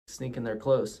sneak in there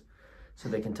close so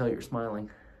they can tell you're smiling.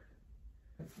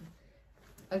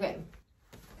 Okay.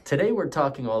 Today we're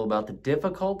talking all about the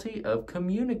difficulty of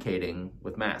communicating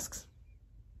with masks.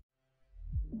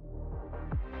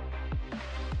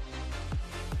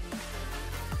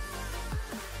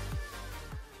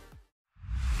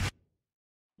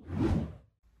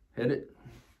 Hit it.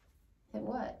 Hit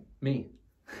what? Me.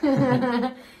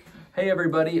 Hey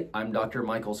everybody, I'm Dr.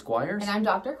 Michael Squires. And I'm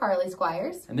Dr. Carly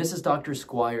Squires. And this is Dr.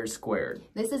 Squires Squared.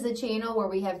 This is a channel where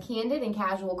we have candid and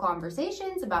casual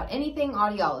conversations about anything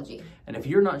audiology. And if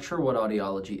you're not sure what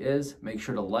audiology is, make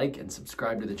sure to like and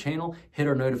subscribe to the channel, hit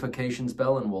our notifications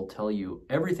bell, and we'll tell you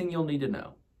everything you'll need to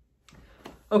know.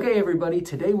 Okay everybody,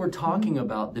 today we're talking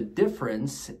about the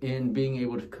difference in being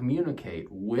able to communicate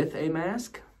with a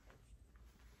mask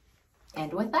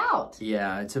and without.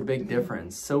 Yeah, it's a big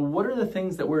difference. So what are the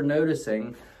things that we're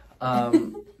noticing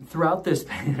throughout this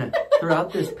pandemic? That's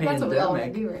what we all want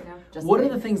to do right now. What are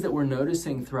the things that we're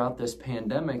noticing throughout this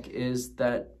pandemic is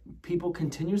that people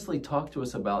continuously talk to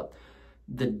us about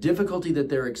the difficulty that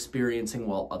they're experiencing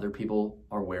while other people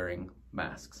are wearing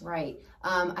masks. Right.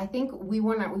 I think we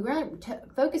want to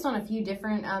focus on a few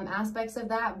different aspects of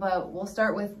that, but we'll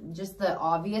start with just the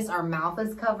obvious. Our mouth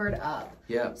is covered up.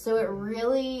 Yeah. So it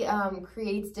really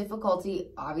creates difficulty,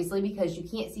 obviously, because you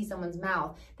can't see someone's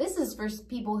mouth. This is for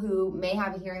people who may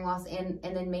have a hearing loss and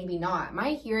then maybe not.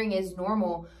 My hearing is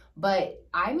normal, but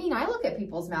I mean, I look at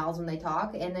people's mouths when they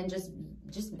talk, and then just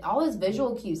all those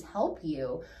visual cues help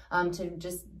you to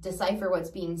just decipher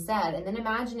what's being said. And then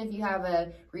imagine if you have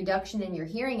a reduction in your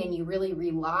hearing and you really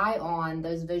rely on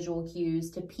those visual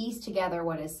cues to piece together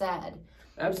what is said.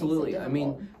 Absolutely. I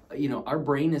mean, you know, our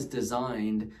brain is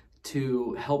designed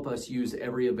to help us use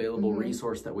every available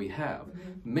resource that we have,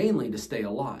 mainly to stay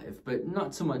alive, but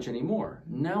not so much anymore.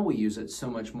 Now we use it so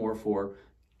much more for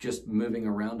just moving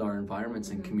around our environments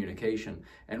and communication.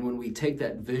 And when we take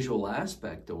that visual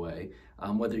aspect away,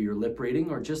 whether you're lip reading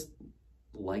or just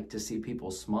like to see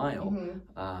people smile,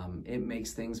 it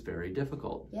makes things very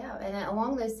difficult. Yeah, and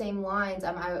along those same lines,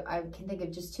 I can think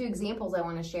of just two examples I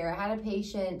want to share. I had a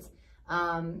patient,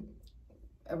 a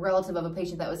relative of a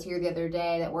patient that was here the other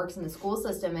day that works in the school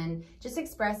system, and just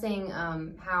expressing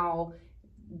how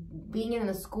being in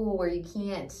a school where you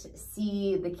can't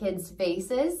see the kids'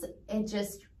 faces,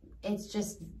 it's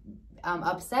just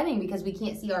upsetting because we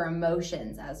can't see our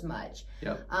emotions as much.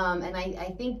 Yep. And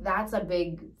I think that's a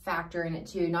big factor in it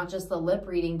too, not just the lip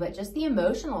reading, but just the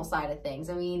emotional side of things.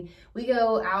 I mean, we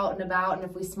go out and about, and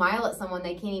if we smile at someone,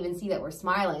 they can't even see that we're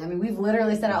smiling. I mean, we've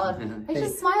literally said out loud, I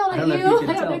just smiled at you.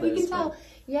 I don't know if you can tell.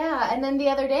 Yeah, and then the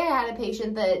other day I had a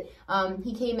patient that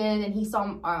he came in and he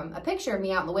saw a picture of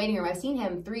me out in the waiting room. I've seen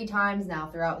him 3 times now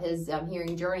throughout his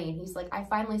hearing journey, and he's like, I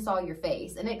finally saw your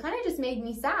face. And it kind of just made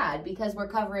me sad because we're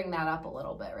covering that up a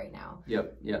little bit right now.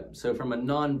 Yep. So from a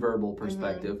nonverbal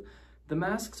perspective, the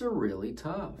masks are really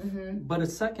tough. But a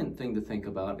second thing to think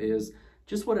about is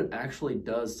just what it actually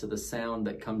does to the sound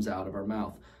that comes out of our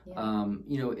mouth. Yeah.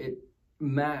 You know,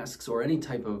 masks or any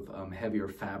type of heavier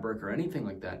fabric or anything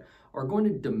like that are going to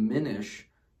diminish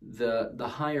the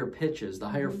higher pitches, the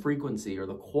higher frequency or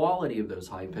the quality of those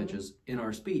high pitches in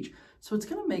our speech. So it's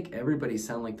going to make everybody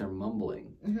sound like they're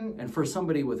mumbling. And for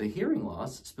somebody with a hearing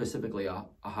loss, specifically a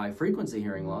high frequency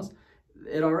hearing loss,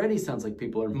 it already sounds like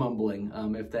people are mumbling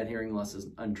if that hearing loss is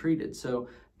untreated. So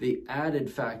the added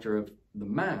factor of the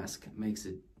mask makes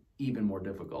it even more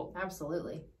difficult.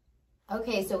 Absolutely.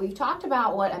 Okay, so we've talked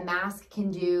about what a mask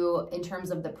can do in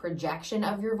terms of the projection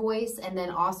of your voice and then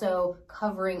also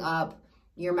covering up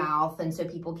your mouth, and so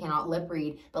people cannot lip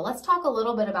read. But let's talk a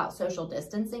little bit about social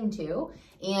distancing too,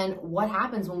 and what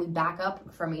happens when we back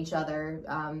up from each other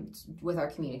with our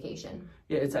communication.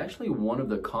 Yeah, it's actually one of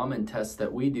the common tests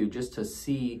that we do just to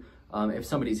see if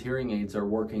somebody's hearing aids are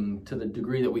working to the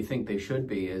degree that we think they should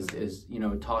be, is you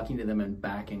know, talking to them and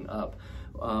backing up.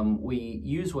 We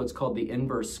use what's called the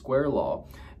inverse square law,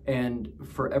 and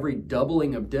for every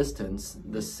doubling of distance,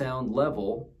 the sound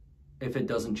level, if it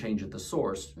doesn't change at the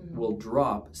source, will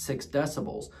drop 6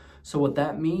 decibels. So what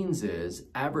that means is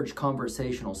average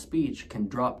conversational speech can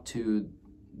drop to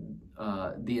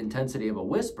the intensity of a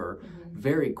whisper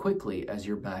very quickly as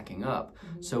you're backing up.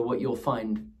 So what you'll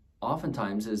find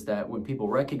oftentimes is that when people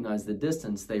recognize the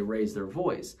distance, they raise their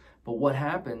voice. But what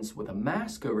happens with a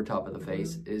mask over top of the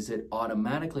face is it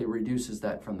automatically reduces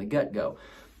that from the get-go.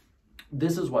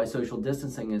 This is why social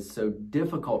distancing is so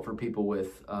difficult for people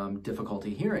with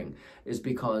difficulty hearing, is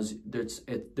because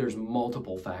there's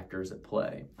multiple factors at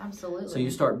play. Absolutely. So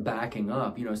you start backing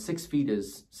up. You know, 6 feet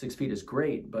is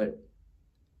great, but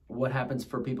what happens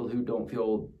for people who don't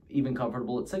feel even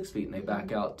comfortable at 6 feet and they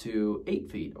back out to 8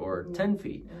 feet or 10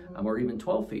 feet or even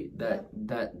 12 feet?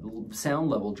 That sound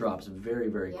level drops very,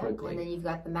 very quickly. And then you've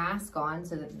got the mask on,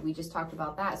 so that we just talked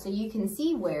about that. So you can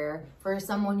see where, for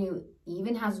someone who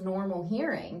even has normal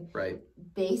hearing,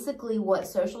 basically what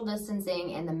social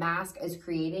distancing and the mask is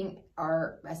creating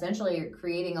are essentially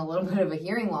creating a little bit of a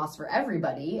hearing loss for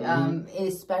everybody,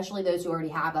 especially those who already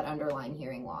have that underlying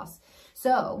hearing loss.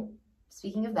 So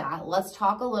speaking of that, let's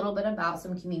talk a little bit about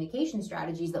some communication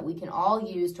strategies that we can all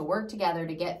use to work together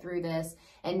to get through this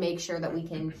and make sure that we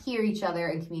can hear each other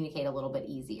and communicate a little bit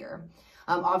easier.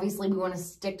 Obviously, we want to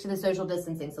stick to the social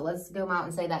distancing, so let's go out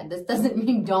and say that. This doesn't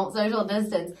mean don't social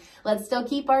distance. Let's still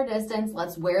keep our distance.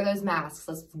 Let's wear those masks.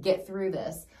 Let's get through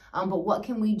this. But what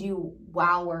can we do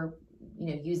while we're,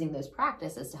 using those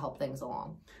practices to help things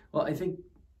along? Well, I think,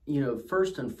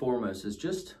 first and foremost is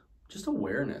just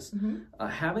awareness.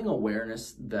 Having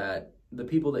awareness that the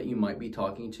people that you might be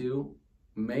talking to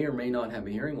may or may not have a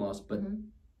hearing loss, but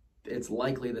it's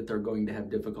likely that they're going to have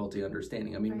difficulty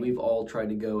understanding. I mean, we've all tried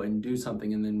to go and do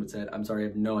something and then said, I'm sorry, I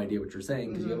have no idea what you're saying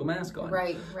because you have a mask on.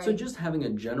 So just having a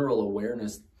general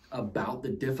awareness about the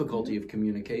difficulty of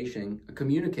communicating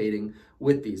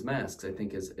with these masks, I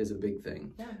think is a big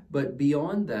thing. But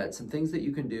beyond that, some things that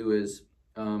you can do is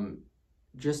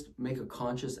just make a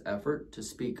conscious effort to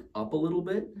speak up a little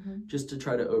bit, just to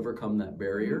try to overcome that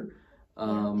barrier.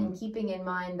 And keeping in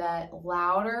mind that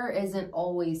louder isn't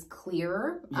always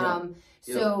clearer.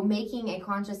 So making a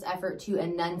conscious effort to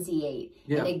enunciate.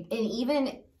 And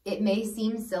even, it may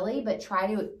seem silly, but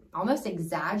try to almost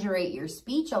exaggerate your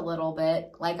speech a little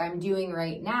bit, like I'm doing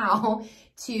right now,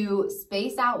 to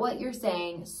space out what you're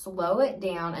saying, slow it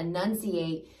down,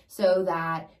 enunciate, so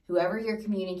that whoever you're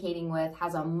communicating with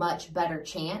has a much better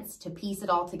chance to piece it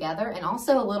all together, and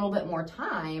also a little bit more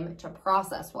time to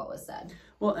process what was said.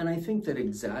 Well, and I think that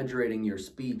exaggerating your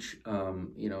speech,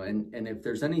 and if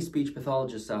there's any speech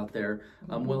pathologists out there,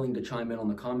 I'm willing to chime in on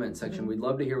the comment section. We'd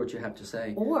love to hear what you have to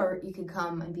say. Or you could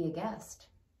come and be a guest.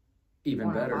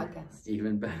 Even better.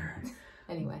 Even better.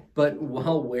 Anyway. But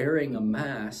while wearing a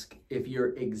mask, if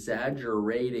you're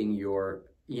exaggerating your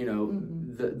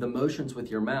the motions with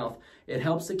your mouth, it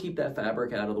helps to keep that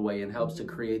fabric out of the way and helps to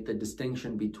create the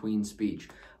distinction between speech.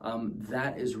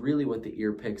 That is really what the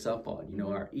ear picks up on.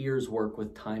 Our ears work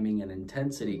with timing and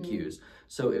intensity cues.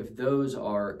 So if those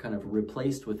are kind of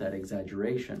replaced with that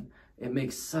exaggeration, it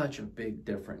makes such a big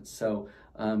difference. So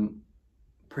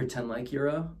pretend like you're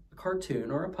a cartoon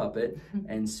or a puppet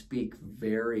and speak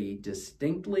very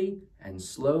distinctly and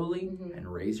slowly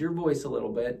and raise your voice a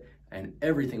little bit, and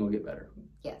everything will get better.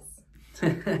 Yes. You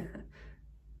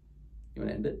want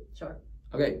to end it? Sure.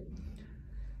 Okay.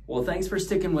 Well, thanks for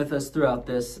sticking with us throughout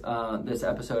this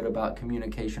episode about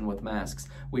communication with masks.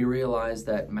 We realize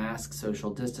that masks,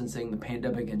 social distancing, the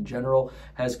pandemic in general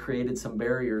has created some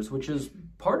barriers, which is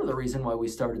part of the reason why we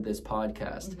started this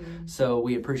podcast. So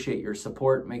we appreciate your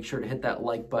support. Make sure to hit that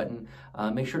like button.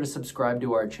 Make sure to subscribe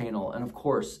to our channel. And of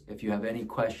course, if you have any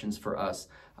questions for us,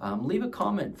 leave a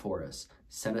comment for us.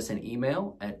 Send us an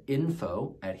email at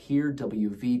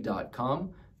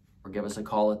info@hearwv.com or give us a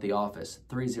call at the office,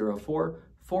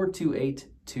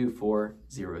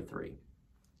 304-428-2403.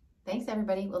 Thanks,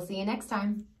 everybody. We'll see you next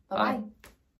time. Bye-bye. Bye.